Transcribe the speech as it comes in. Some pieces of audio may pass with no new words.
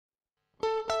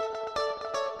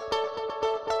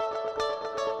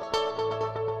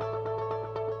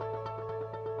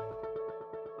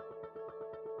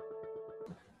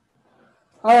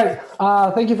All right,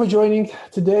 thank you for joining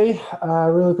today. I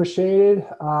really appreciate it.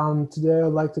 Today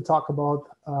I'd like to talk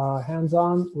about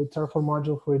hands-on with Terraform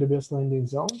module for AWS Landing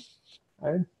Zone.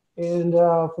 Right? And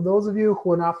for those of you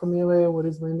who are not familiar with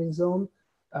its Landing Zone,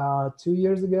 2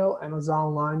 years ago,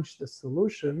 Amazon launched a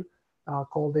solution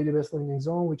called AWS Landing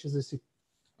Zone, which is a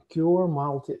secure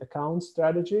multi-account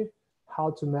strategy, how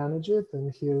to manage it,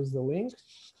 and here's the link.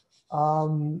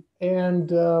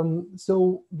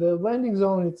 So the landing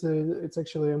zone, it's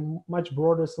actually a much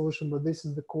broader solution, but this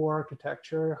is the core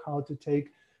architecture, how to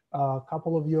take a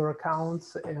couple of your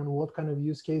accounts and what kind of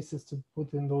use cases to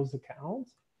put in those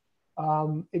accounts.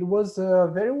 It was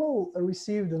very well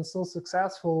received and so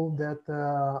successful that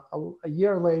a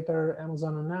year later,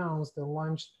 Amazon announced and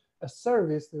launched a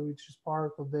service which is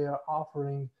part of their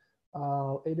offering,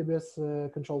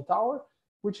 AWS Control Tower,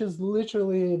 which is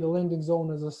literally the landing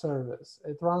zone as a service.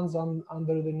 It runs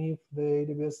underneath the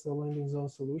AWS Landing Zone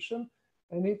solution.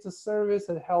 And it's a service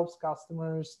that helps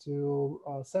customers to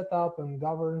set up and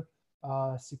govern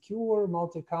secure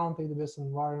multi-account AWS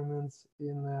environments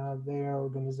in their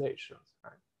organizations.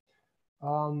 Right?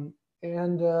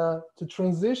 To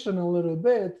transition a little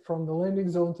bit from the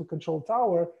landing zone to control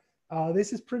tower,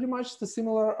 this is pretty much the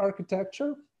similar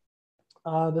architecture.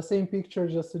 The same picture,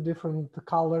 just the different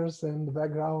colors and the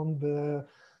background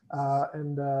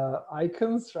and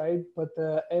icons, right? But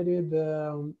added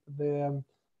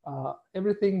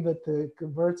everything that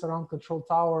converts around control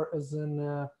tower as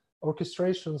an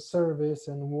orchestration service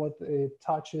and what it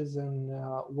touches and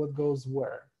what goes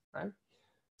where, right?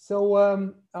 So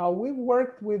we've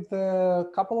worked with a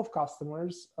couple of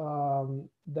customers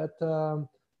that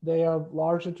they are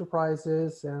large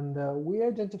enterprises, and we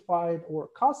identified, or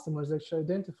customers actually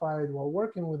identified while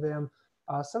working with them,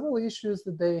 several issues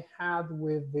that they had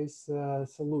with this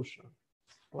solution.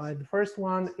 Right? The first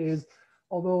one is,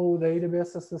 although the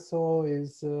AWS SSO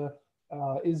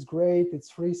is great,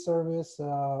 it's free service,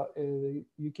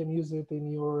 you can use it in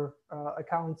your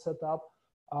account setup.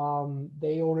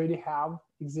 They already have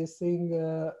existing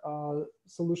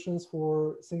solutions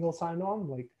for single sign-on,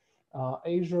 like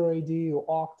Azure AD or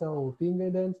Okta or Ping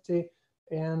Identity,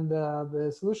 and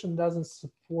the solution doesn't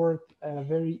support a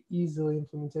very easily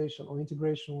implementation or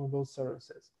integration with those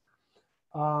services.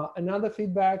 Another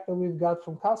feedback that we've got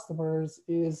from customers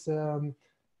is,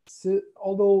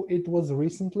 although it was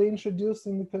recently introduced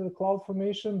in the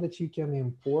CloudFormation that you can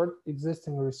import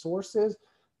existing resources,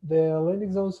 the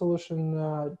landing zone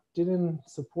solution didn't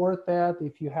support that.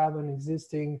 If you have an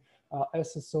existing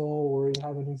SSO or you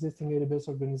have an existing AWS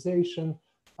organization,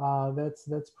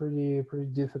 that's pretty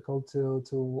difficult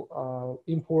to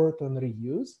import and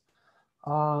reuse.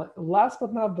 Last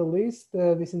but not the least,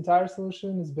 this entire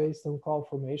solution is based on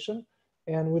CloudFormation,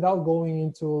 and without going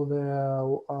into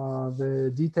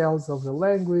the details of the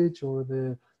language or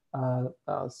the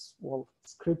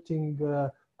scripting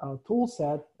tool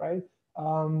set, right?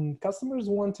 Customers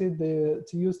wanted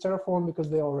to use Terraform because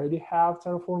they already have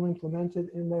Terraform implemented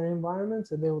in their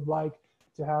environments, and they would like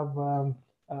to have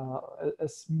a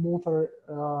smoother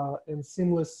and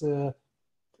seamless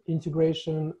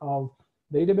integration of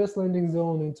the AWS Landing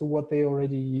Zone into what they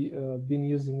already been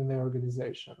using in their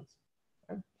organizations.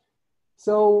 Okay?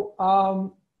 So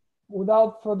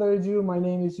without further ado, my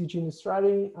name is Eugene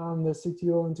Istrati. I'm the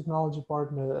CTO and technology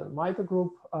partner at Mica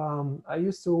Group. I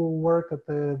used to work at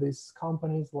these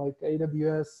companies like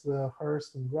AWS,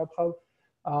 Hearst, and Grubhub.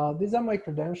 These are my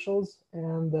credentials,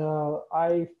 and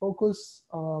I focus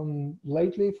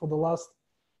lately for the last,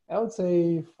 I would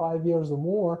say, 5 years or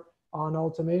more on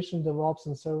automation, DevOps,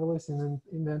 and serverless in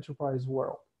the enterprise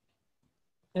world.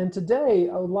 And today,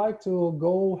 I would like to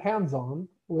go hands-on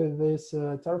with this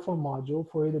Terraform module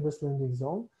for AWS Landing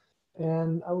Zone.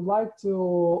 And I would like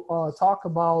to talk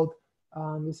about,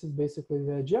 this is basically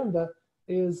the agenda,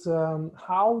 is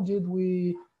how did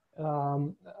we,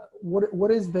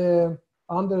 what is the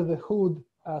under the hood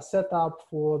setup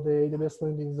for the AWS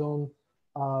Landing Zone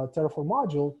Terraform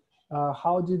module?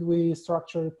 How did we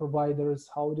structure providers?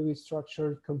 How do we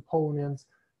structure components?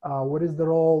 What is the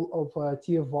role of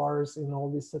TFVARs in all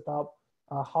this setup?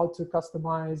 How to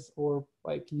customize or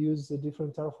like use a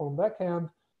different Terraform backend.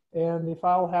 And if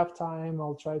I'll have time,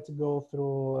 I'll try to go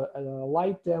through a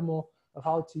light demo of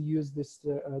how to use this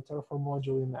Terraform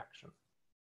module in action.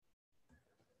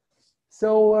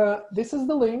 So this is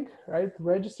the link, right?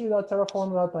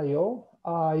 Register.terraform.io.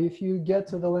 If you get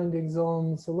to the landing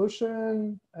zone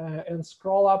solution and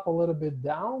scroll up a little bit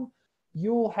down,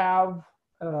 you'll have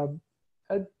an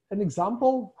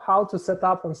example how to set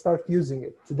up and start using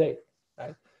it today.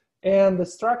 Right? And the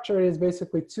structure is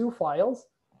basically 2 files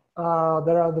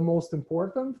that are the most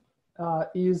important.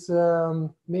 is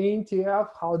main TF,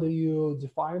 how do you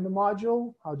define the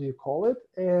module, how do you call it,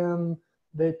 and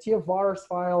the TF-vars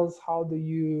files, how do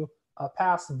you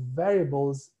pass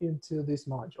variables into this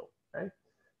module, right?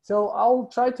 So I'll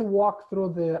try to walk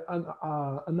through the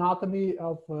anatomy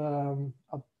of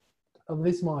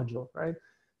this module, right?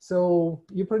 So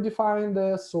you predefine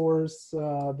the source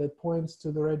that points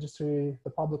to the registry, the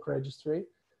public registry.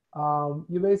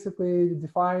 You basically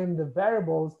define the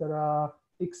variables that are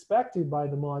expected by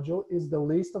the module is the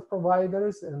list of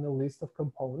providers and the list of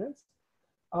components.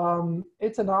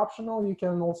 It's an optional. You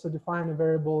can also define a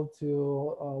variable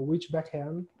to which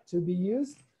backend to be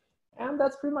used. And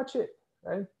that's pretty much it,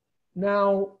 right?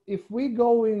 Now, if we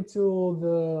go into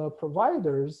the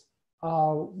providers,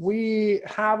 we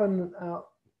have an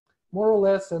more or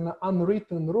less an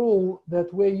unwritten rule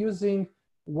that we're using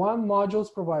one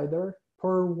modules provider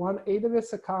per one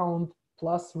AWS account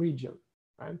plus region,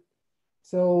 right?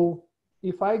 So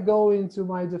if I go into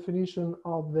my definition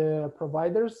of the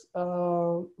providers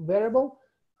variable,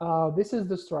 this is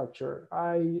the structure.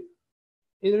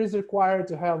 It is required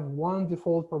to have one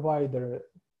default provider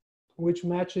which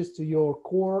matches to your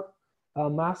core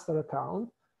master account.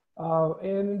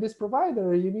 And in this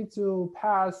provider, you need to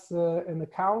pass an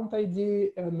account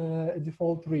ID and a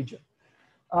default region.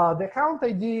 The account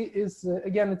ID is,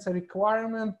 again, it's a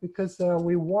requirement because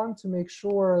we want to make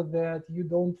sure that you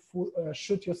don't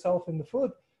shoot yourself in the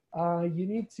foot. You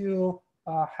need to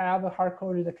have a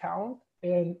hard-coded account.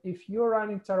 And if you're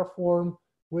running Terraform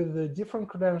with the different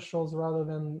credentials rather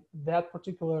than that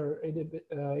particular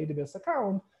AWS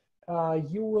account,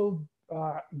 you will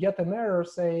get an error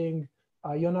saying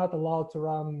you're not allowed to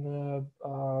run,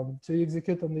 to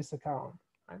execute on this account.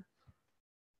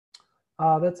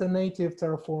 That's a native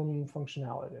Terraform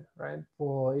functionality, right,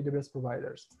 for AWS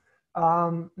providers.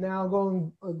 Now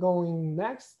going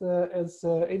next, as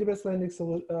AWS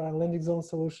Landing Zone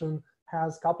solution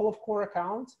has a couple of core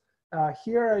accounts.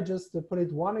 Here I just put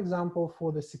it one example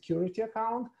for the security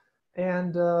account,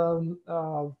 and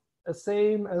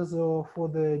same as for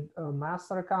the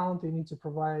master account, you need to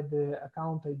provide the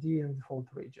account ID and default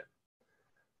region.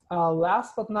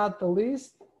 Last but not the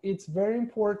least, it's very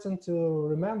important to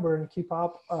remember and keep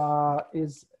up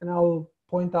and I'll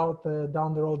point out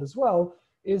down the road as well,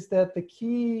 is that the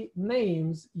key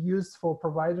names used for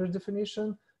provider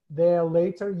definition, they are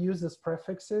later used as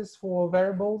prefixes for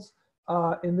variables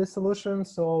in this solution.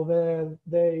 So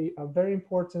they are very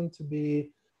important to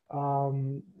be,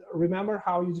 remember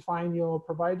how you define your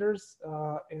providers,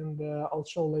 and I'll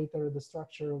show later the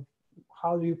structure of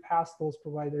how do you pass those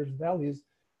providers values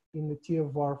in the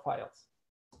TF-var files.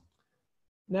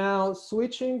 Now,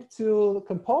 switching to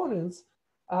components,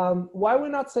 why we're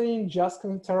not saying just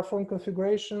Terraform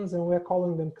configurations and we're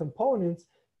calling them components,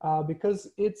 because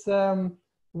it's,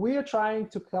 we are trying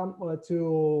to come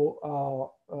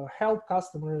help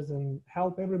customers and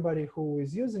help everybody who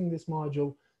is using this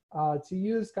module to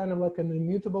use kind of like an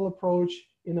immutable approach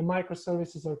in a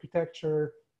microservices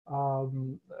architecture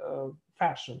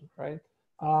fashion, right?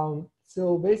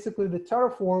 So basically the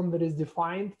Terraform that is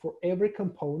defined for every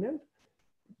component,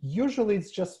 usually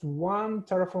it's just one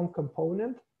Terraform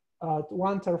component,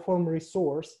 one Terraform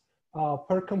resource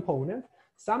per component.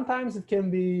 Sometimes it can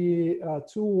be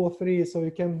 2 or 3, so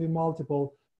it can be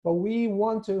multiple, but we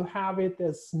want to have it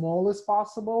as small as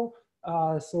possible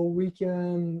so we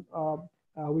can,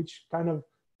 which kind of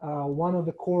one of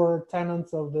the core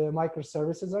tenets of the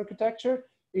microservices architecture.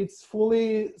 It's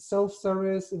fully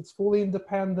self-service, it's fully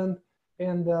independent,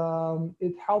 and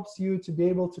it helps you to be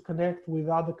able to connect with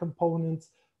other components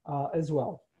as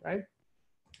well, right?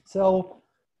 So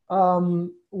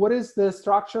what is the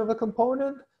structure of a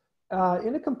component?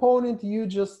 In a component, you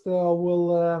just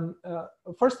will,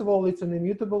 first of all, it's an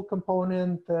immutable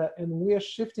component, and we are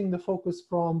shifting the focus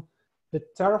from the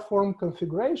Terraform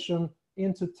configuration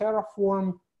into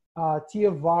Terraform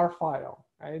TF-var file,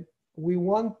 right? We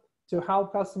want to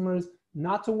help customers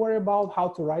not to worry about how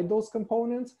to write those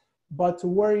components, but to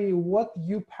worry what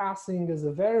you passing as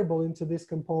a variable into this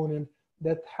component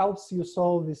that helps you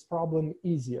solve this problem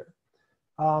easier.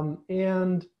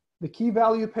 And the key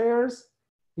value pairs,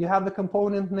 you have the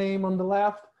component name on the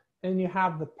left, and you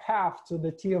have the path to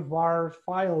the TF-var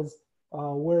files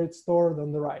where it's stored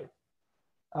on the right.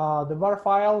 The var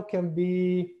file can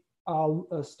be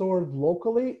stored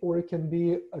locally, or it can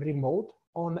be remote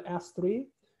on S3.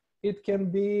 It can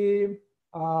be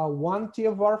one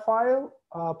TF-var file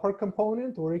per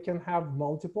component, or it can have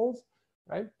multiples,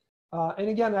 right? And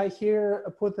again, I here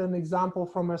put an example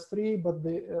from S3, but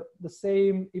the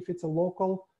same if it's a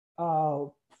local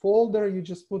folder, you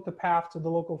just put the path to the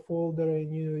local folder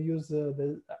and you use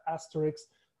the asterisk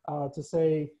to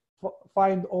say,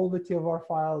 find all the TFR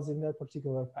files in that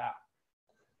particular path.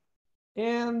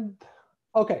 And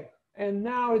okay, and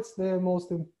now it's the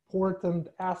most important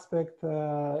aspect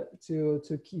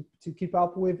to keep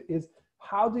up with is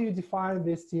how do you define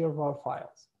these TFR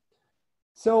files?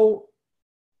 So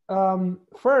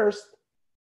first,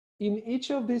 in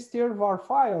each of these TFR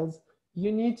files,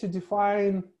 you need to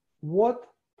define what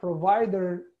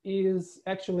provider is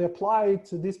actually applied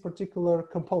to this particular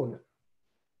component.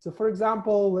 So for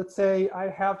example, let's say I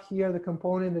have here the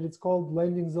component that it's called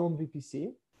Landing Zone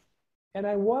VPC. And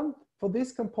I want for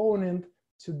this component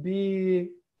to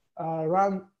be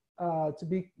to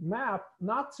be mapped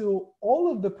not to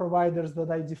all of the providers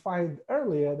that I defined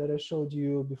earlier that I showed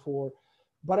you before,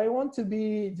 but I want to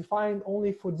be defined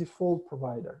only for default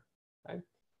provider. Right?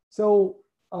 So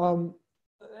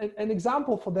an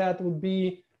example for that would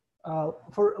be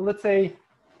for, let's say,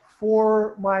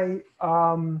 for my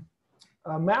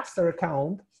master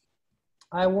account,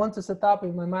 I want to set up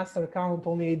in my master account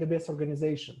only AWS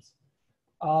organizations.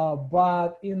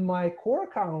 But in my core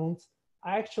account,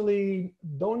 I actually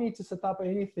don't need to set up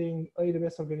anything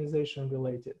AWS organization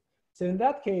related. So in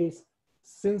that case,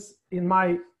 since in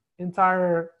my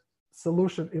entire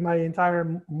solution, in my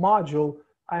entire module,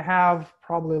 I have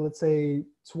probably, let's say,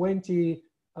 20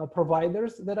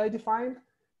 providers that I defined.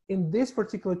 In this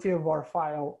particular TFR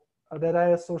file that I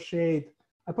associate,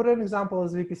 I put an example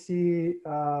as VPC,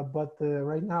 but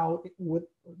right now it would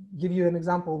give you an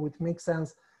example which makes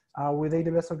sense with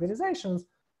AWS organizations.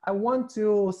 I want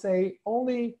to say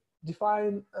only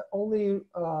define, only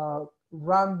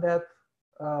run that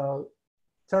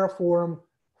Terraform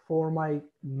for my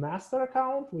master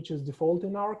account, which is default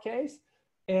in our case.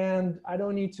 And I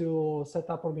don't need to set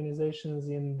up organizations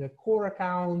in the core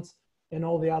accounts and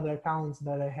all the other accounts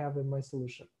that I have in my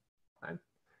solution. Right?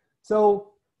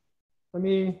 So let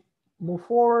me move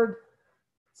forward.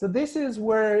 So this is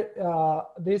where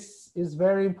this is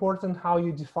very important, how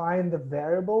you define the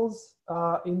variables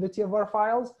in the TFR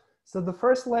files. So the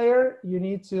first layer, you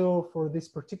need to, for this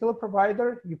particular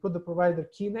provider, you put the provider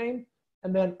key name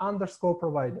and then underscore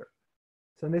provider.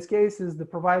 So in this case, is the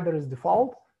provider is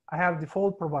default. I have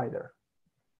default provider.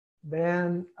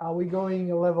 Then are we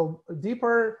going a level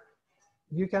deeper?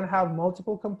 You can have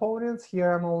multiple components.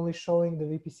 Here I'm only showing the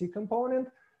VPC component.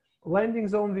 Landing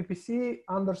Zone VPC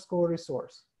underscore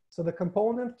resource. So the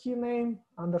component key name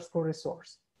underscore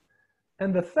resource.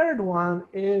 And the third one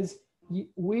is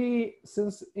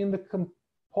since in the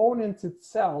component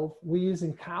itself, we're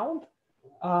using count,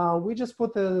 we just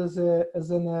put as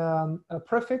a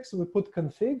prefix, we put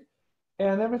config,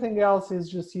 and everything else is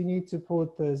just you need to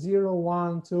put 0,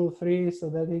 1, 2, 3 so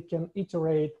that it can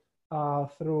iterate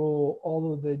through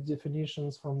all of the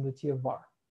definitions from the TFR.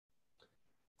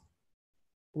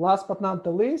 Last but not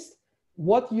the least,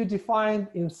 what you defined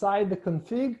inside the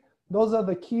config, those are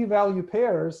the key value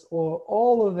pairs or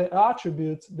all of the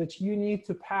attributes that you need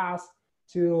to pass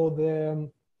to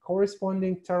the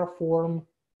corresponding Terraform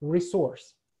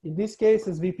resource. In this case,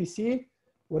 it's VPC.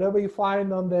 Whatever you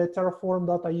find on the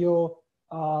terraform.io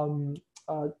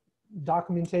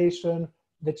documentation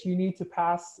that you need to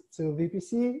pass to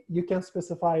VPC, you can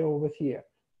specify over here.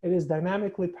 It is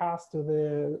dynamically passed to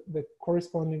the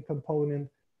corresponding component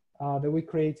that we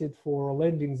created for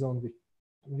Landing Zone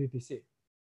VPC.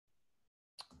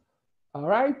 All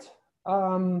right,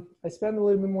 I spend a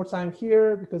little bit more time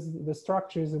here because the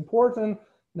structure is important.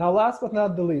 Now, last but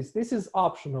not the least, this is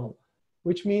optional,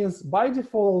 which means by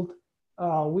default,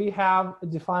 we have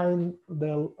defined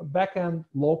the backend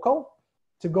local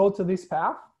to go to this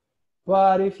path.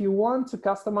 But if you want to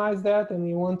customize that and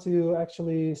you want to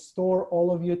actually store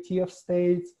all of your TF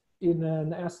states in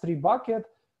an S3 bucket,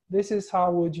 this is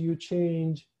how would you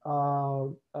change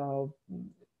to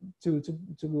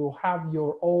have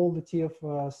your all the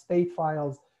TF state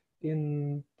files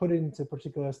put into a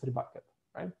particular S3 bucket,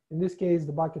 right? In this case,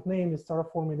 the bucket name is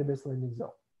Terraform AWS Landing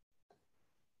Zone.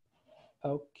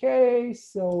 Okay,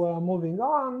 so moving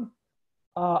on,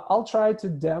 I'll try to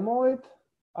demo it.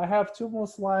 I have 2 more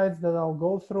slides that I'll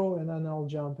go through and then I'll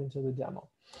jump into the demo.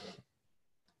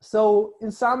 So in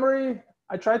summary,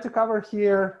 I tried to cover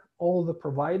here all the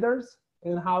providers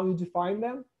and how you define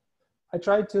them. I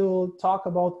tried to talk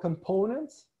about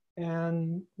components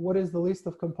and what is the list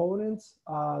of components.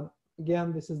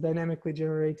 Again, this is dynamically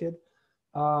generated.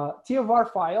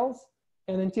 TFR files,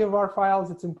 and in TFR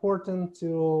files, it's important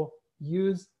to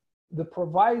use the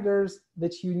providers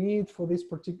that you need for this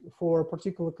for a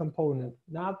particular component,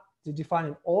 not to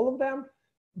define all of them,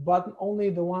 but only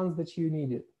the ones that you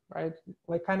needed, right?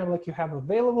 Like kind of like you have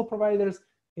available providers,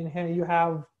 in here you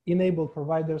have enabled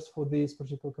providers for this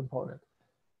particular component.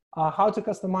 how to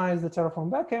customize the Terraform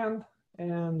backend,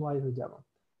 and live the demo.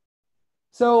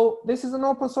 So this is an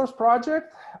open source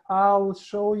project. I'll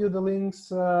show you the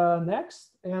links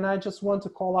next. And I just want to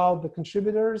call out the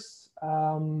contributors.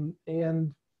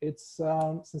 And it's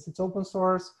since it's open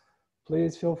source,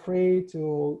 please feel free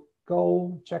to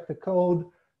go check the code,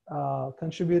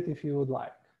 contribute if you would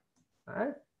like. All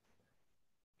right.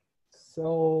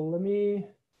 So let me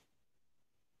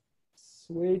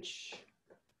switch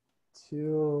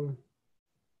to.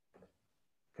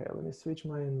 Okay, let me switch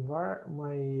my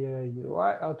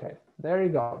UI. Okay, there you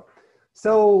go.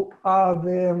 So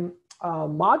the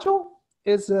module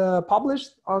is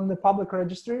published on the public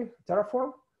registry,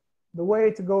 Terraform. The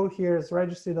way to go here is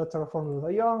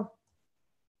registry.terraform.io,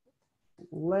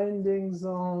 landing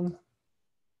zone.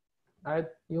 Right,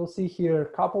 you'll see here a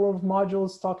couple of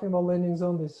modules talking about landing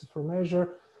zone. This is for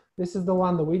measure. This is the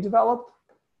one that we developed.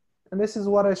 And this is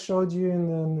what I showed you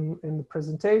in the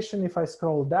presentation. If I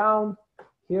scroll down,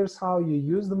 here's how you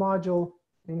use the module,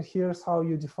 and here's how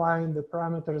you define the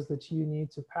parameters that you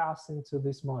need to pass into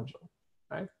this module,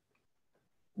 right?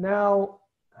 Now,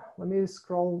 let me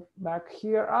scroll back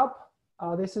here up.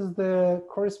 This is the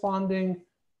corresponding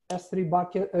S3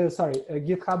 bucket,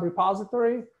 GitHub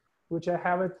repository, which I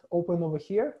have it open over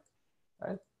here,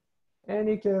 right? And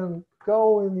you can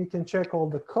go and you can check all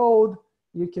the code.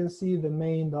 You can see the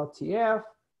main.tf,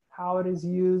 how it is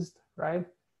used, right?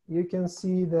 You can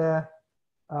see the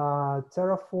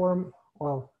Terraform,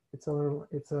 well, it's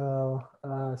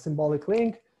a symbolic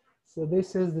link. So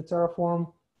this is the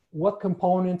Terraform, what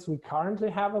components we currently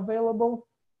have available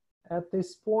at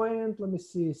this point. Let me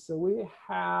see. So we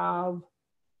have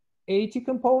 80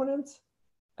 components,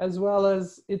 as well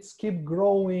as it's keep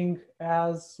growing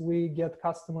as we get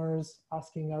customers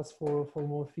asking us for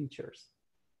more features.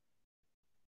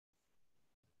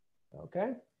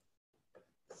 Okay.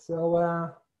 So,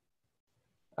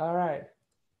 all right.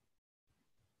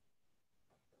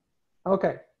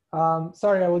 Okay,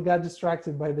 sorry, I got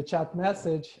distracted by the chat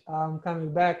message. I'm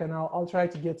coming back, and I'll try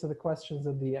to get to the questions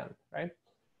at the end, right?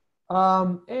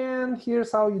 And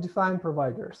here's how you define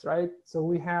providers, right? So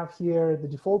we have here the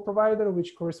default provider,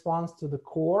 which corresponds to the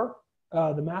core,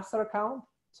 the master account,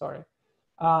 sorry.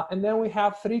 And then we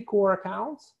have 3 core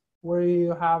accounts where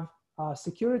you have a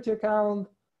security account,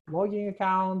 logging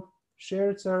account,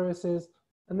 shared services,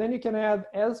 and then you can add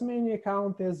as many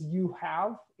accounts as you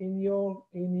have in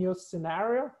your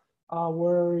scenario,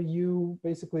 where you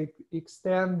basically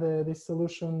extend this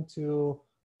solution to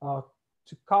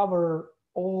cover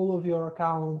all of your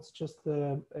accounts just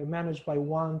managed by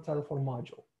one Terraform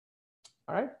module.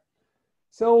 All right.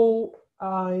 So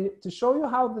to show you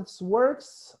how this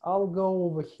works, I'll go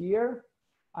over here.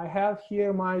 I have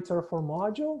here my Terraform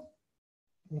module.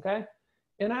 Okay,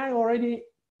 and I already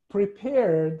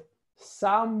prepared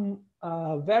some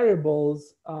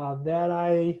variables that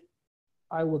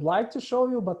I would like to show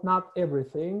you, but not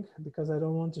everything, because I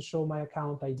don't want to show my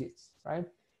account IDs, right?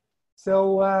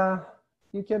 So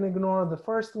you can ignore the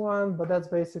first one, but that's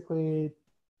basically,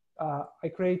 I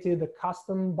created a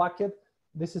custom bucket.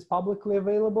 This is publicly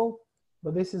available,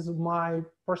 but this is my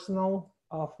personal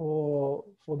for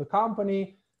the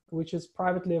company, which is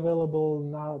privately available.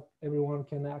 Not everyone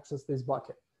can access this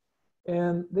bucket.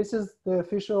 And this is the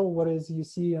official, what is you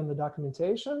see on the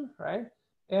documentation, right?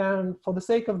 And for the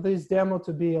sake of this demo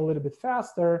to be a little bit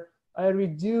faster, I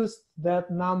reduced that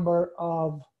number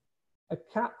of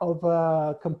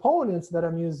components that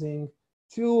I'm using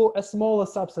to a smaller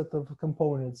subset of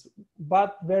components,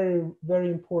 but very,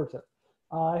 very important.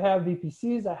 I have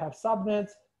VPCs, I have subnets,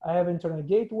 I have internet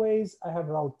gateways, I have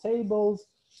route tables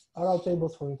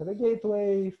for internet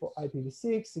gateway, for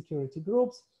IPv6, security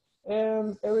groups,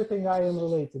 and everything IAM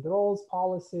related, roles,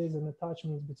 policies, and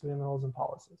attachments between roles and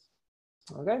policies.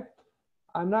 Okay,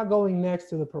 I'm not going next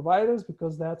to the providers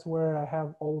because that's where I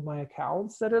have all my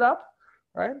accounts set it up,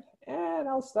 right? And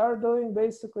I'll start doing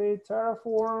basically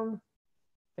Terraform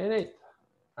init,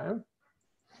 right?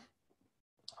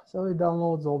 So it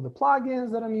downloads all the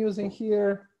plugins that I'm using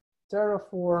here,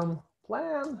 Terraform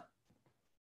plan.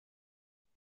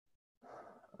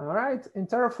 All right, in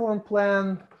Terraform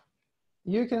plan,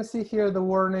 you can see here the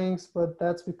warnings, but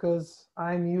that's because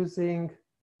I'm using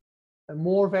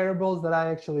more variables that I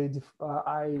actually,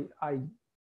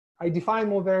 I define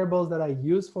more variables that I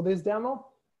use for this demo.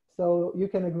 So you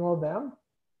can ignore them.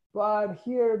 But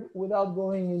here, without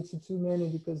going into too many,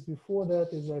 because before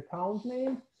that is the account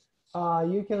name,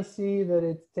 you can see that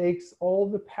it takes all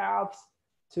the paths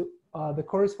to the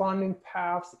corresponding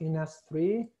paths in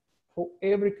S3 for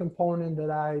every component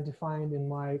that I defined in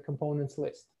my components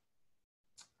list.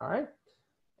 All right,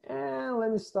 and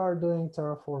let me start doing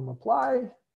Terraform apply.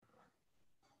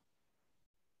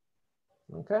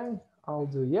 Okay, I'll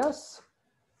do yes.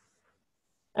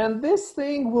 And this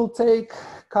thing will take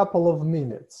a couple of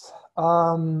minutes.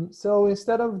 So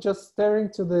instead of just staring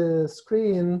to the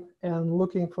screen and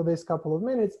looking for this couple of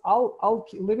minutes, I'll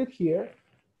leave it here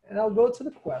and I'll go to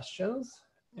the questions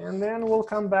and then we'll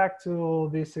come back to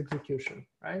this execution,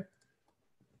 right?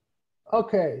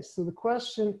 Okay, so the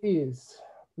question is,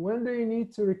 when do you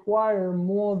need to require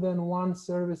more than one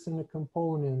service in a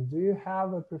component? Do you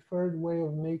have a preferred way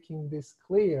of making this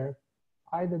clear,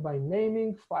 either by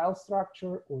naming, file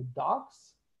structure, or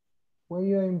docs? When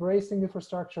you're embracing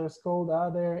infrastructure as code, are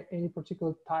there any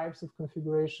particular types of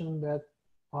configuration that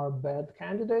are bad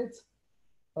candidates?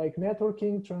 Like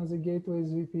networking, transit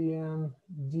gateways, VPN,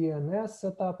 DNS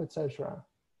setup, etc.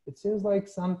 It seems like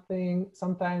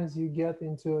sometimes you get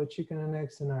into a chicken and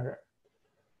egg scenario.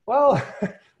 Well,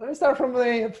 let me start from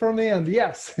the end.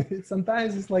 Yes,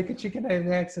 sometimes it's like a chicken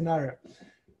and egg scenario.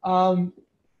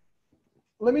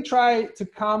 Let me try to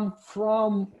come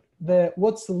from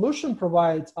what solution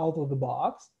provides out of the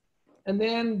box, and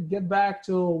then get back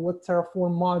to what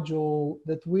Terraform module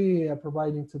that we are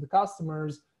providing to the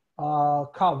customers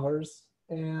covers,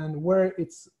 and where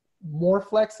it's more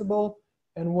flexible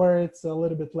and where it's a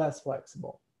little bit less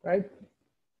flexible, right?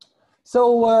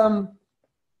 So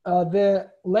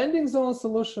the landing zone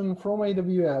solution from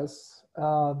AWS,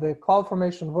 the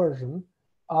CloudFormation version,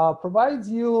 provides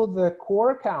you the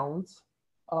core accounts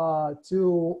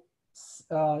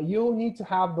you need to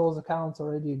have those accounts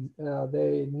already.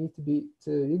 They need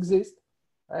to exist,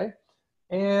 right?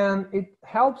 And it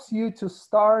helps you to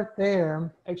start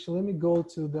there. Actually, let me go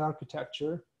to the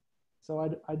architecture. So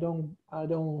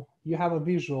you have a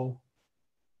visual.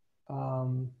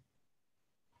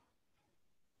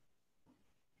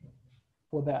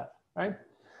 For that, right?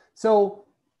 So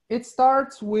it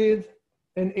starts with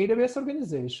an AWS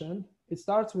organization. It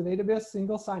starts with AWS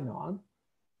single sign-on.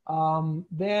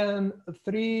 Then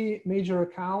 3 major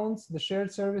accounts, the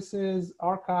shared services,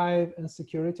 archive, and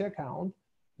security account.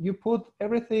 You put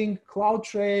everything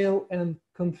CloudTrail and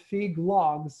config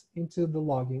logs into the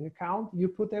logging account. You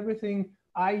put everything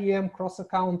IAM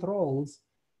cross-account roles,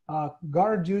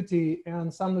 guard duty,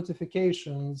 and some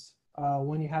notifications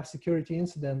when you have security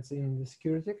incidents in the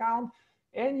security account.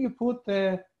 And you put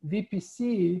the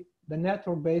VPC, the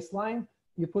network baseline,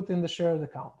 you put in the shared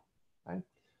account, right?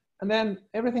 And then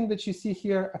everything that you see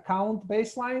here, account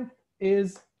baseline,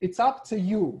 it's up to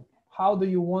you. How do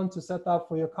you want to set up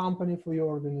for your company, for your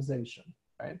organization,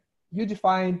 right? You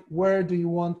define where do you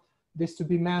want this to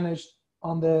be managed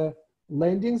on the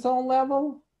landing zone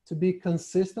level to be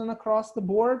consistent across the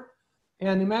board.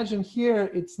 And imagine here,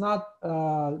 it's not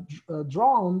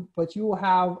drawn, but you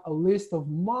have a list of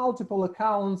multiple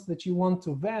accounts that you want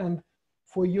to vend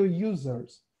for your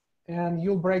users. And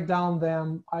you'll break down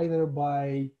them either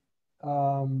by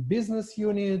business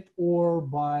unit or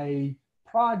by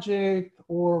project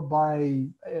or by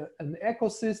an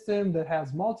ecosystem that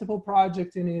has multiple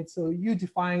projects in it. So you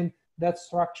define that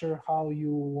structure, how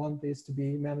you want this to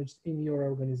be managed in your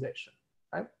organization,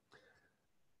 right?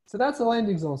 So that's a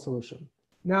landing zone solution.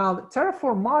 Now, the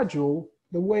Terraform module,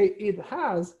 the way it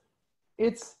has,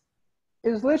 is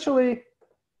literally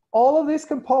all of these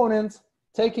components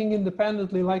taking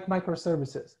independently like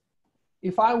microservices.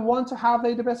 If I want to have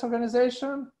AWS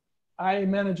organization, I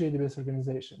manage AWS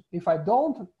organization. If I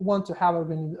don't want to have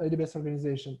AWS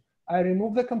organization, I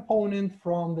remove the component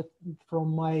from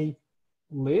my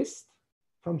list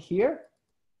from here,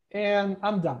 and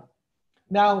I'm done.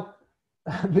 Now,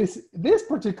 this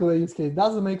particular use case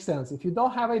doesn't make sense. If you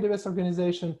don't have AWS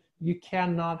organization, you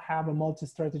cannot have a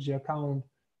multi-strategy account.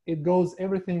 It goes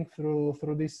everything through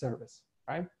this service,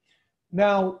 right?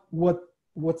 Now,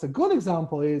 what's a good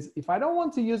example is if I don't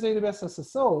want to use AWS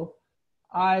SSO,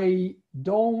 I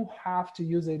don't have to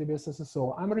use AWS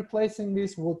SSO. I'm replacing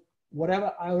this with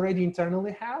whatever I already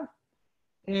internally have,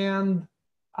 and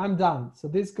I'm done. So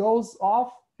this goes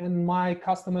off, and my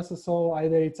custom SSO,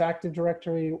 either it's Active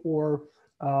Directory or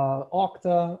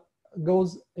Okta,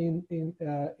 goes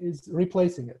is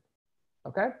replacing it.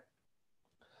 Okay.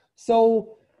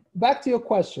 So back to your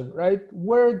question, right?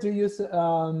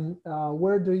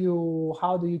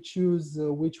 How do you choose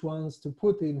which ones to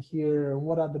put in here, and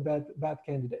what are the bad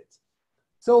candidates?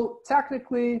 So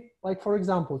technically, like for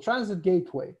example, Transit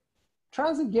Gateway.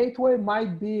 Transit Gateway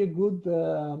might be a good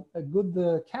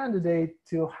candidate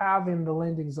to have in the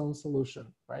landing zone solution,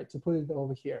 right? To put it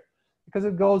over here, because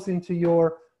it goes into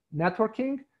your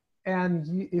networking. And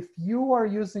if you are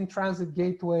using Transit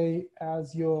Gateway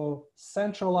as your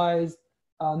centralized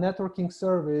networking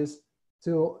service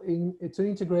to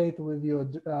integrate with your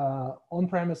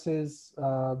on-premises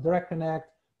Direct Connect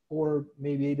or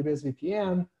maybe AWS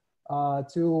VPN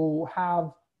to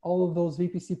have all of those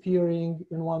VPC peering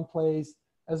in one place,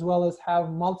 as well as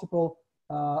have multiple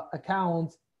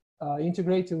accounts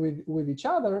integrated with each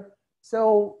other.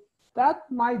 So that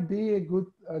might be a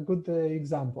good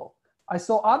example. I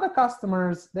saw other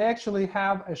customers, they actually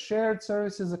have a shared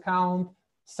services account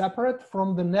separate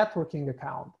from the networking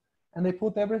account. And they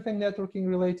put everything networking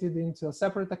related into a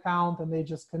separate account, and they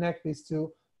just connect these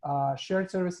two shared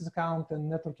services account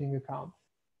and networking account.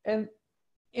 And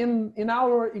in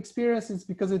our experience, it's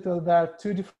because there are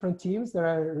two different teams that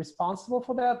are responsible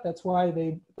for that. That's why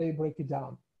they break it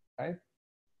down, right?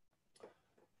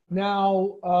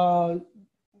 Now,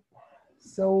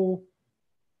 so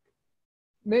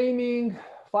naming,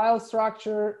 file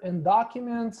structure, and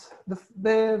documents.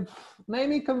 The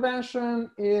naming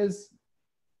convention is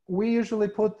we usually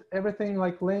put everything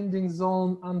like landing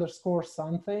zone underscore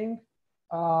something.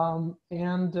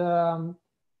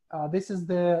 This is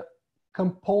the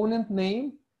component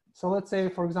name. So let's say,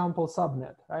 for example,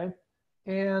 subnet, right?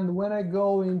 And when I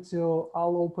go into,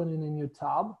 I'll open in a new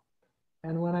tab.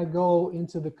 And when I go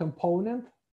into the component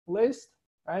list,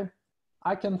 right,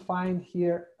 I can find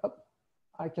here,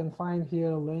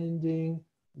 landing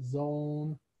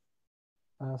zone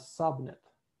subnet,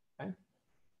 okay?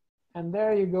 And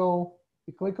there you go,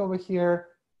 you click over here,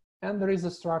 and there is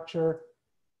a structure.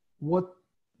 What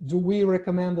do we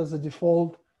recommend as a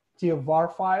default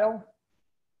TFVAR file?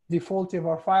 Default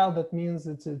TFVAR file, that means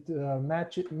it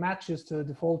matches to a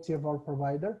default TFVAR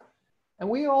provider. And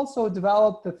we also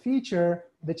developed a feature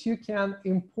that you can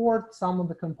import some of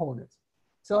the components.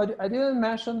 So I didn't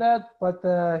mention that, but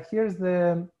here's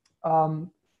the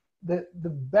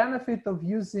benefit of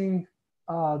using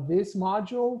this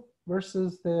module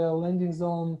versus the landing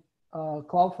zone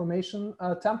CloudFormation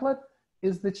template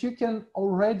is that you can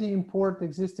already import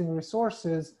existing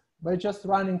resources by just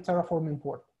running Terraform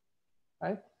import,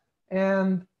 right?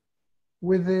 And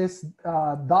with this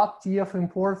 .tf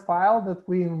import file that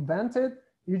we invented,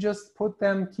 you just put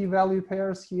them key value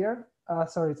pairs here.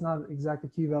 Sorry, it's not exactly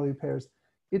key value pairs.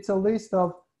 It's a list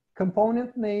of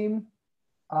component name,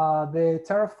 the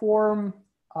Terraform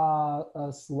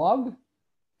slug,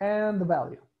 and the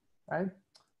value, right?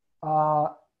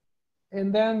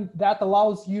 And then that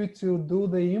allows you to do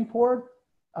the import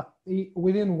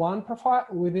within one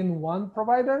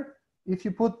provider. If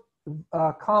you put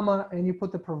a comma and you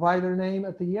put the provider name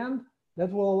at the end,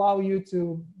 that will allow you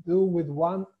to do with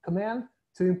one command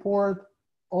to import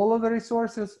all of the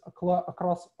resources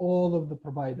across all of the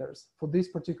providers for this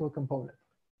particular component.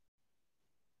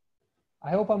 I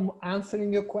hope I'm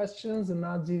answering your questions and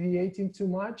not deviating too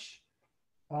much.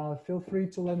 Feel free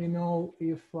to let me know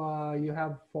if you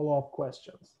have follow-up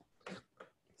questions.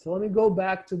 So let me go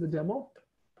back to the demo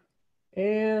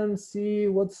and see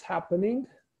what's happening.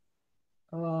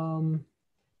 1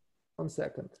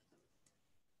 second.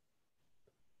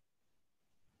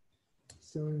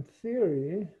 So in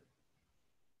theory,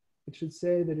 it should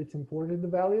say that it imported the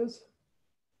values.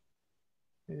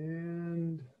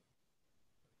 And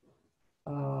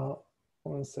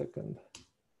 1 second.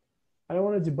 I don't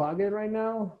want to debug it right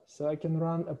now, so I can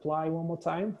run apply one more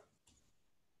time.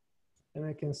 And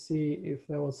I can see if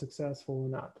that was successful or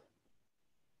not.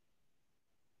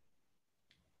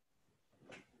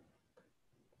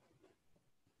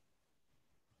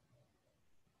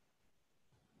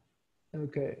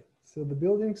 Okay, so the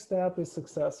building step is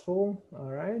successful. All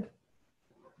right.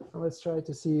 Now let's try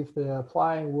to see if the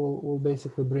apply will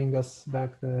basically bring us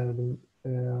back the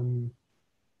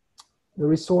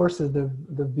resources that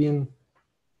have been,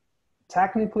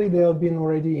 technically they have been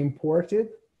already imported.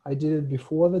 I did it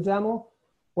before the demo.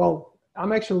 Well,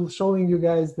 I'm actually showing you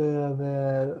guys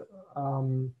the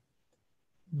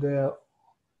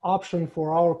option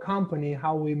for our company,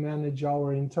 how we manage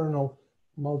our internal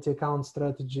multi-account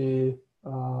strategy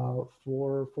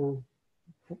for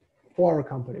our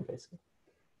company, basically.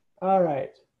 All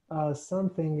right,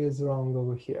 something is wrong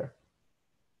over here.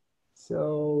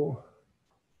 So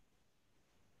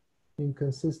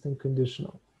inconsistent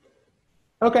conditional.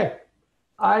 Okay,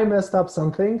 I messed up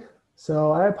something.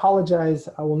 So I apologize.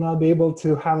 I will not be able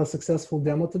to have a successful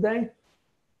demo today.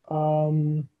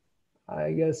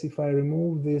 I guess if I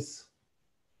remove this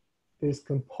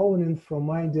component from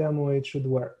my demo, it should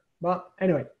work. But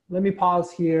anyway, let me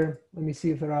pause here. Let me see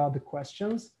if there are other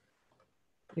questions.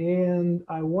 And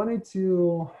I wanted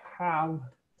to have,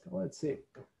 so let's see.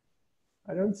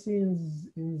 I don't see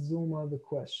in Zoom other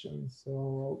questions.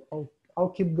 So I'll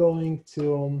keep going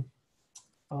to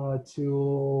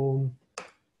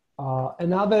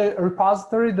another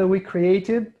repository that we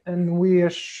created and we are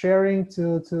sharing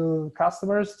to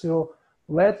customers to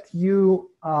let you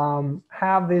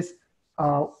have this,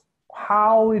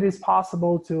 how it is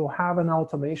possible to have an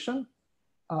automation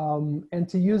and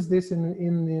to use this in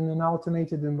an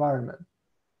automated environment.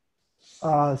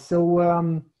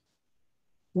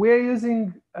 We're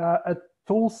using a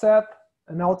tool set,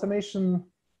 an automation,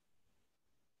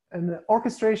 an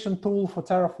orchestration tool for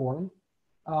Terraform,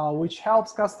 which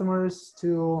helps customers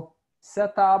to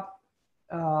set up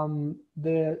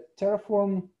the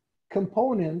Terraform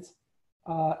components.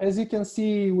 As you can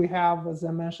see, we have, as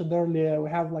I mentioned earlier, we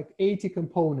have like 80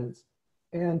 components.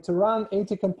 And to run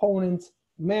 80 components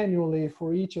manually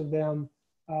for each of them,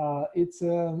 it's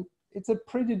a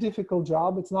pretty difficult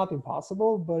job. It's not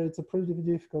impossible, but it's a pretty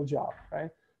difficult job,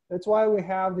 right? That's why we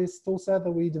have this tool set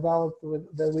that we developed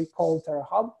that we call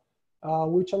TerraHub,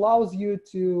 which allows you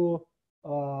to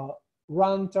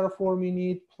run Terraform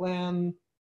init, plan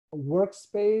a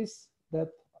workspace that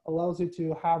allows you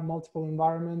to have multiple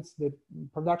environments, the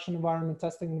production environment,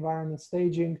 testing environment,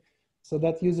 staging. So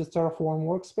that uses Terraform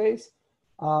workspace,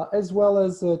 as well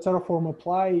as Terraform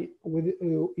apply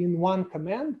in one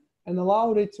command and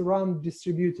allowed it to run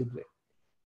distributedly.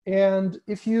 And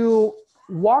if you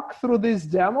walk through this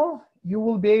demo, you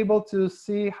will be able to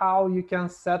see how you can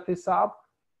set this up.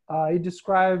 It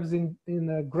describes in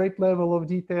a great level of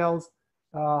details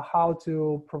how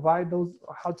to provide those,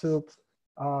 how to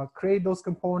create those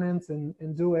components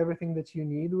and do everything that you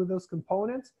need with those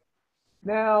components.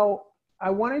 Now, I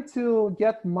wanted to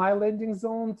get my landing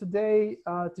zone today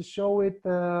to show it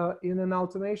in an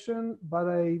automation, but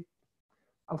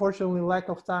unfortunately, lack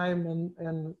of time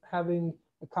and having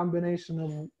a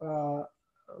combination of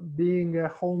being a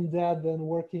home dad and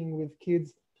working with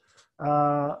kids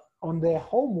on their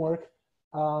homework,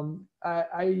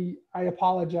 I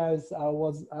apologize. I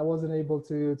wasn't able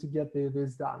to get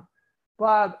this done.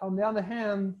 But on the other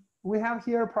hand, we have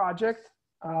here a project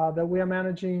that we are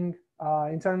managing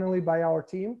internally by our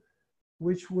team,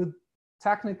 which would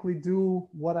technically do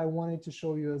what I wanted to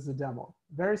show you as a demo.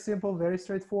 Very simple, very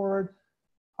straightforward.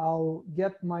 I'll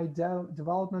get my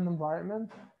development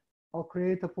environment. I'll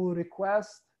create a pull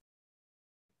request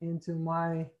into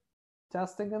my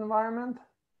testing environment.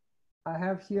 I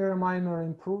have here a minor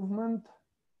improvement.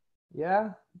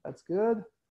 Yeah, that's good.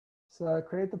 So I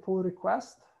create the pull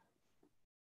request.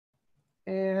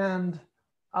 And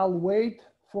I'll wait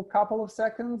for a couple of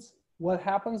seconds. What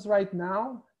happens right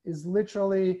now is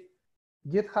literally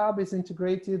GitHub is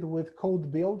integrated with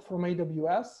code build from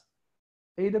AWS.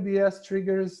 AWS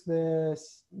triggers the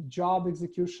job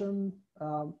execution,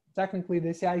 technically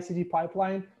the CI/CD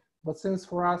pipeline, but since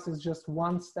for us it's just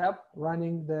one step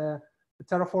running the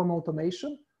Terraform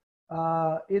automation,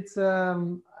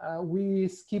 we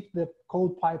skipped the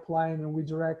code pipeline and we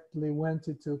directly went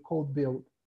into code build.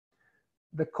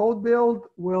 The code build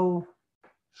will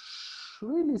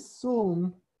really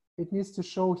soon, it needs to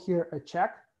show here a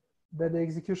check that the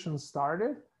execution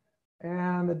started.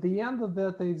 And at the end of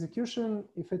the execution,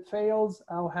 if it fails,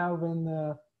 I'll have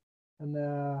a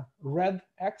red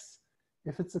X.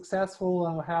 If it's successful,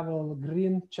 I'll have a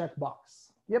green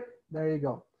checkbox. Yep, there you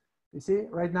go. You see,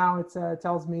 right now it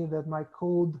tells me that my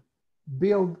code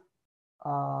build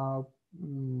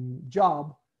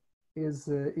job is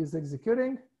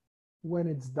executing. When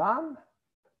it's done,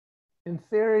 in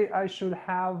theory, I should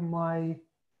have my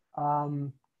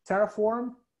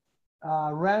Terraform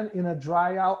ran in a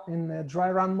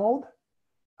dry run mode.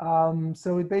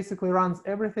 So it basically runs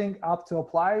everything up to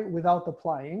apply without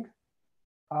applying.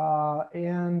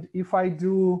 And if I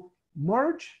do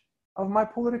merge of my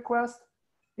pull request,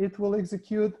 it will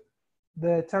execute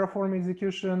the Terraform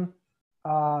execution,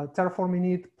 Terraform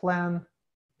init, plan,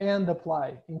 and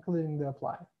apply, including the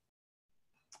apply.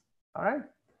 All right.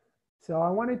 So I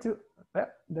wanted to,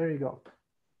 there you go.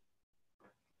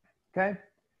 Okay.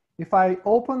 If I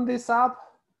open this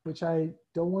up, which I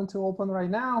don't want to open right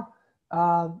now,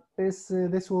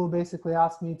 this will basically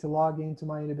ask me to log into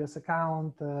my AWS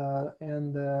account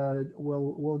and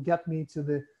will get me to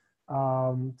the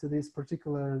to this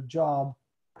particular job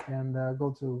and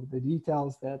go to the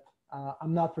details that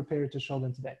I'm not prepared to show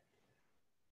them today.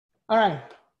 All right,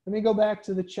 let me go back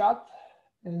to the chat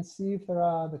and see if there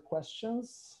are other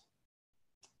questions.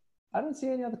 I don't see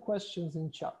any other questions in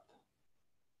chat.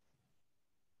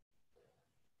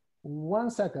 One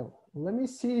second. Let me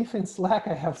see if in Slack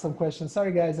I have some questions.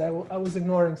 Sorry, guys. I was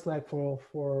ignoring Slack for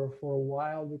a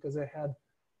while because I had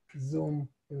Zoom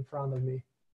in front of me.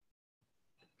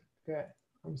 Okay.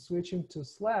 I'm switching to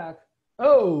Slack.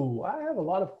 Oh, I have a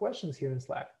lot of questions here in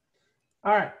Slack.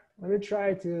 All right. Let me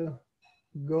try to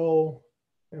go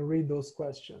and read those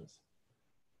questions.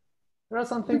 There are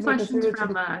some things. The questions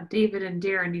from David and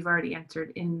Darren you've already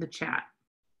answered in the chat.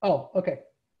 Oh, okay.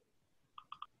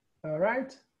 All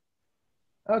right.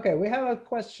 Okay, we have a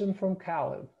question from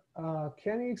Caleb.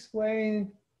 Can you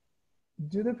explain,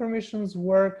 do the permissions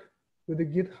work with the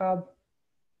GitHub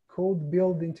code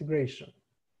build integration?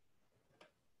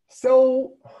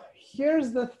 So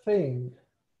here's the thing.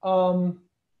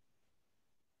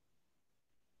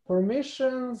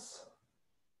 Permissions,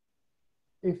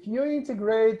 if you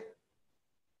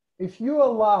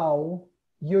allow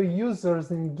your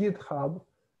users in GitHub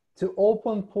to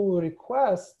open pull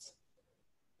requests,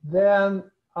 then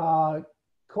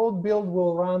code build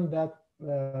will run that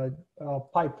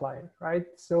pipeline, right?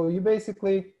 So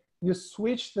you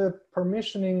switch the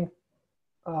permissioning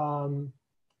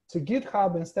to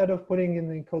GitHub instead of putting in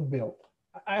the code build.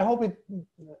 I hope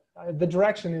the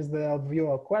direction is of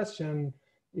your question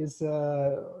is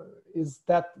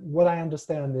that what I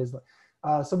understand is.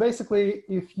 So basically,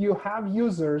 if you have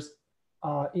users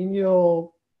in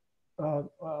your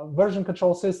version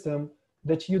control system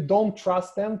that you don't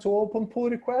trust them to open pull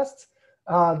requests,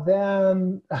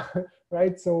 then,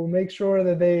 right, so make sure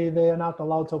that they are not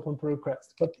allowed to open pull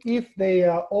requests. But if they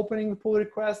are opening the pull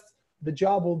requests, the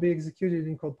job will be executed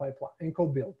in code pipeline, in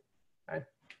code build, right?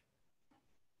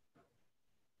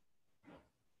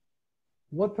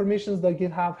 What permissions does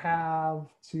GitHub have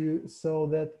so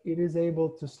that it is able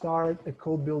to start a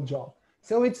code build job?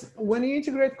 So it's when you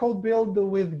integrate code build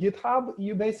with GitHub,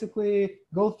 you basically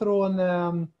go through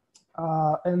an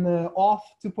auth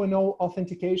 2.0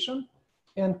 authentication,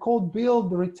 and code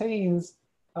build retains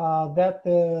that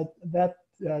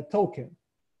token,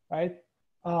 right?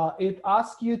 It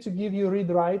asks you to give you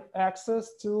read-write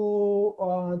access to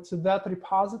that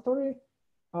repository,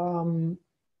 and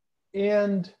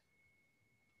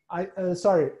I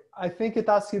think it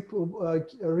asks you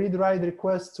a read-write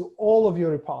request to all of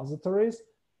your repositories.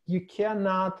 You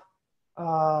cannot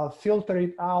filter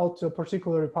it out to a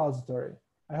particular repository.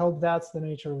 I hope that's the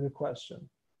nature of the question.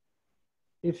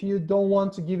 If you don't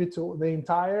want to give it to the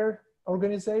entire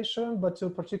organization, but to a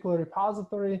particular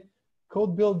repository,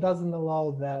 code build doesn't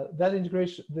allow that. That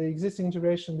integration, the existing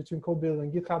integration between code build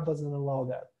and GitHub doesn't allow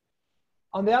that.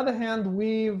 On the other hand,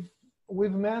 we've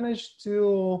managed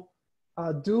to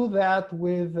do that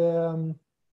with,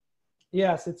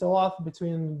 yes, it's a lot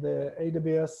between the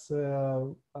AWS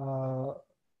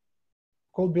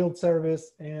code build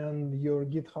service and your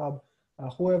GitHub,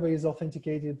 whoever is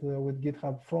authenticated with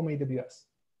GitHub from AWS.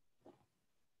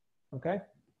 Okay,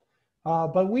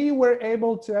 but we were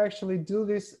able to actually do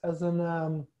this as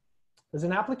an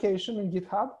application in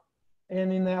GitHub,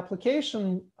 and in the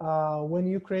application, when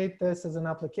you create this as an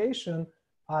application,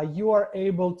 you are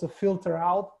able to filter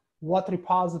out what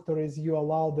repositories you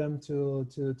allow them to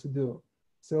do.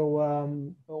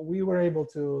 So we were able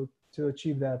to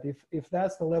achieve that. If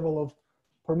that's the level of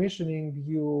permissioning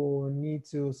you need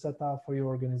to set up for your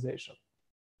organization.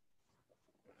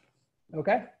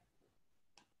 Okay.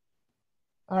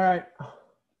 All right.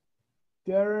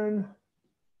 Darren,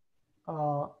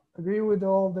 agree with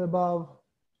all the above.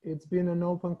 It's been an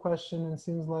open question and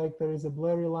seems like there is a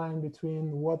blurry line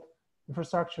between what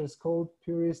infrastructure as code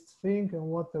purists think and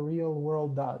what the real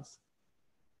world does.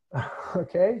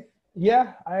 Okay,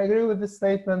 yeah, I agree with this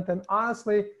statement. And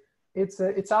honestly,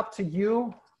 it's up to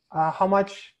you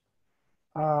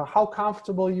how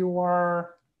comfortable you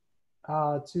are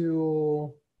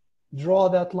to draw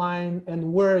that line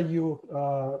and where you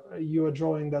are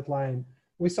drawing that line.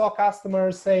 We saw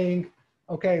customers saying,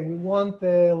 okay, we want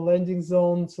the landing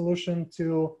zone solution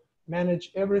to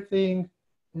manage everything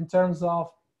in terms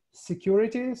of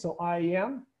security, so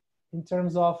IAM, in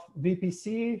terms of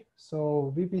VPC,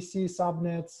 so VPC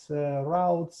subnets,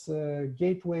 routes,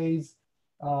 gateways,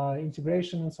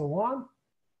 integration, and so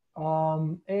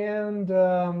on, and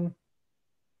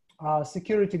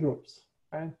security groups,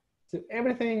 right? So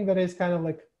everything that is kind of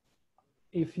like,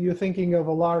 if you're thinking of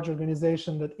a large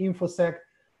organization that InfoSec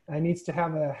needs to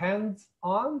have a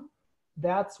hands-on,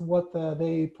 that's what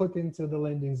they put into the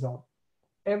landing zone.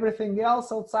 Everything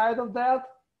else outside of that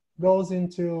goes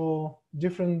into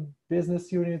different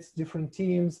business units, different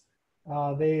teams.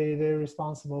 They're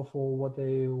responsible for what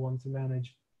they want to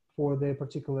manage for their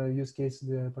particular use case,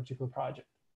 the particular project.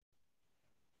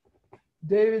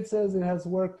 David says it has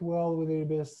worked well with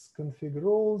AWS config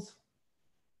rules.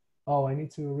 Oh, I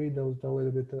need to read those a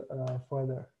little bit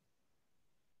further.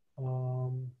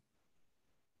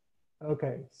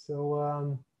 Okay,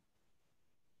 so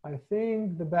I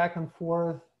think the back and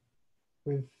forth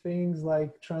with things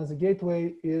like Transit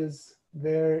Gateway is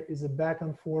there is a back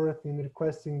and forth in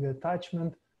requesting the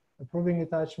attachment, approving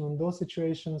attachment. Those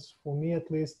situations, for me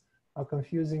at least, are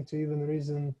confusing to even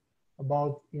reason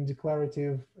about in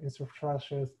declarative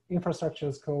infrastructure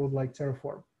as code like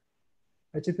Terraform.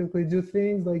 I typically do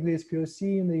things like this POC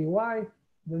in the UI,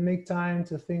 then make time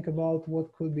to think about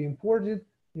what could be imported,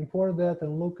 import that,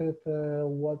 and look at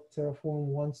what Terraform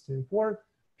wants to import.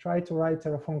 Try to write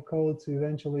Terraform code to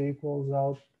eventually equals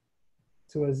out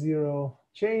to a 0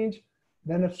 change,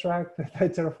 then abstract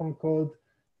that Terraform code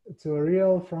to a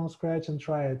real from scratch and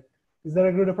try it. Is that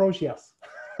a good approach? Yes.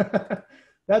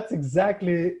 That's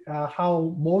exactly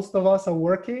how most of us are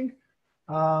working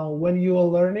when you are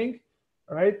learning,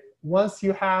 right? Once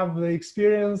you have the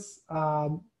experience,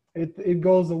 it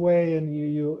goes away and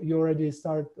you already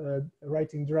start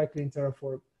writing directly in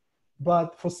Terraform.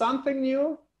 But for something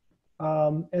new,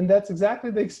 and that's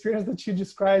exactly the experience that you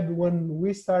described when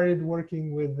we started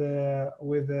working with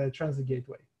the Transit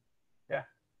Gateway. Yeah,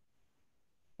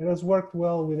 it has worked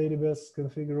well with AWS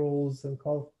config rules and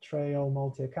Conf trail,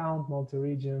 multi-account,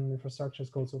 multi-region infrastructure as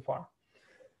code so far.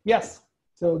 Yes.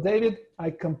 So David,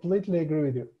 I completely agree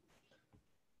with you.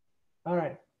 All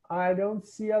right. I don't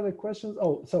see other questions.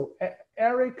 Oh, so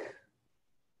Eric.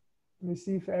 Let me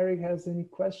see if Eric has any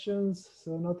questions.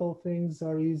 So not all things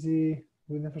are easy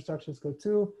with infrastructure as code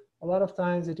too. A lot of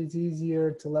times it is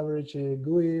easier to leverage a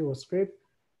GUI or script.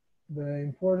 The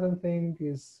important thing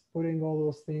is putting all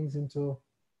those things into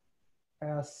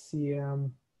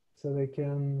SCM so they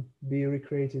can be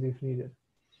recreated if needed.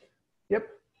 Yep.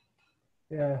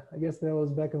 Yeah, I guess that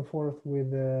was back and forth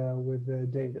with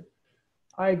David.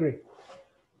 I agree.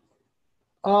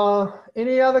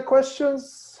 Any other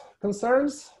questions,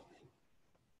 concerns?